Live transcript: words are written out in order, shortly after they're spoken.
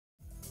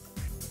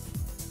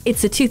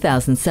It's a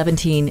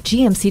 2017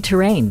 GMC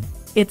Terrain.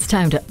 It's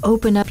time to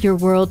open up your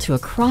world to a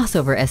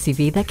crossover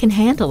SUV that can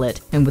handle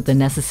it. And with the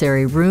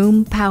necessary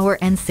room, power,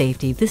 and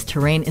safety, this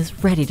Terrain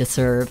is ready to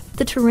serve.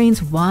 The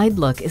Terrain's wide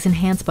look is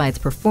enhanced by its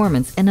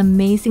performance and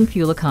amazing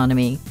fuel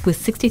economy.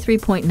 With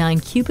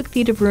 63.9 cubic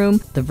feet of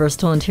room, the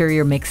versatile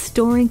interior makes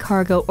storing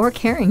cargo or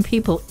carrying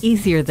people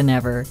easier than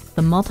ever.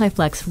 The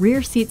multi-flex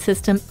rear seat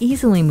system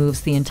easily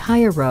moves the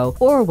entire row,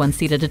 or one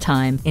seat at a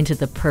time, into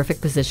the perfect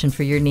position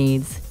for your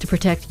needs. To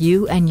protect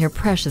you and your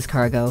precious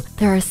cargo,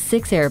 there are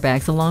 6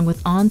 airbags along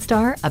with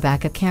OnStar, a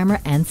backup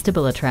camera, and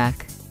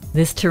StabiliTrak.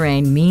 This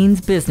Terrain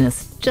means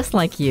business, just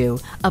like you.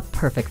 A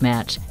perfect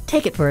match.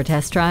 Take it for a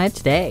test drive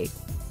today.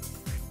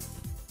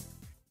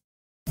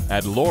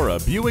 At Laura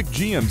Buick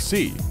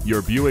GMC,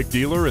 your Buick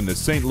dealer in the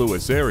St.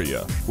 Louis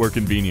area. We're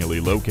conveniently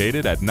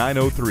located at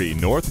 903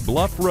 North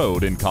Bluff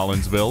Road in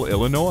Collinsville,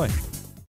 Illinois.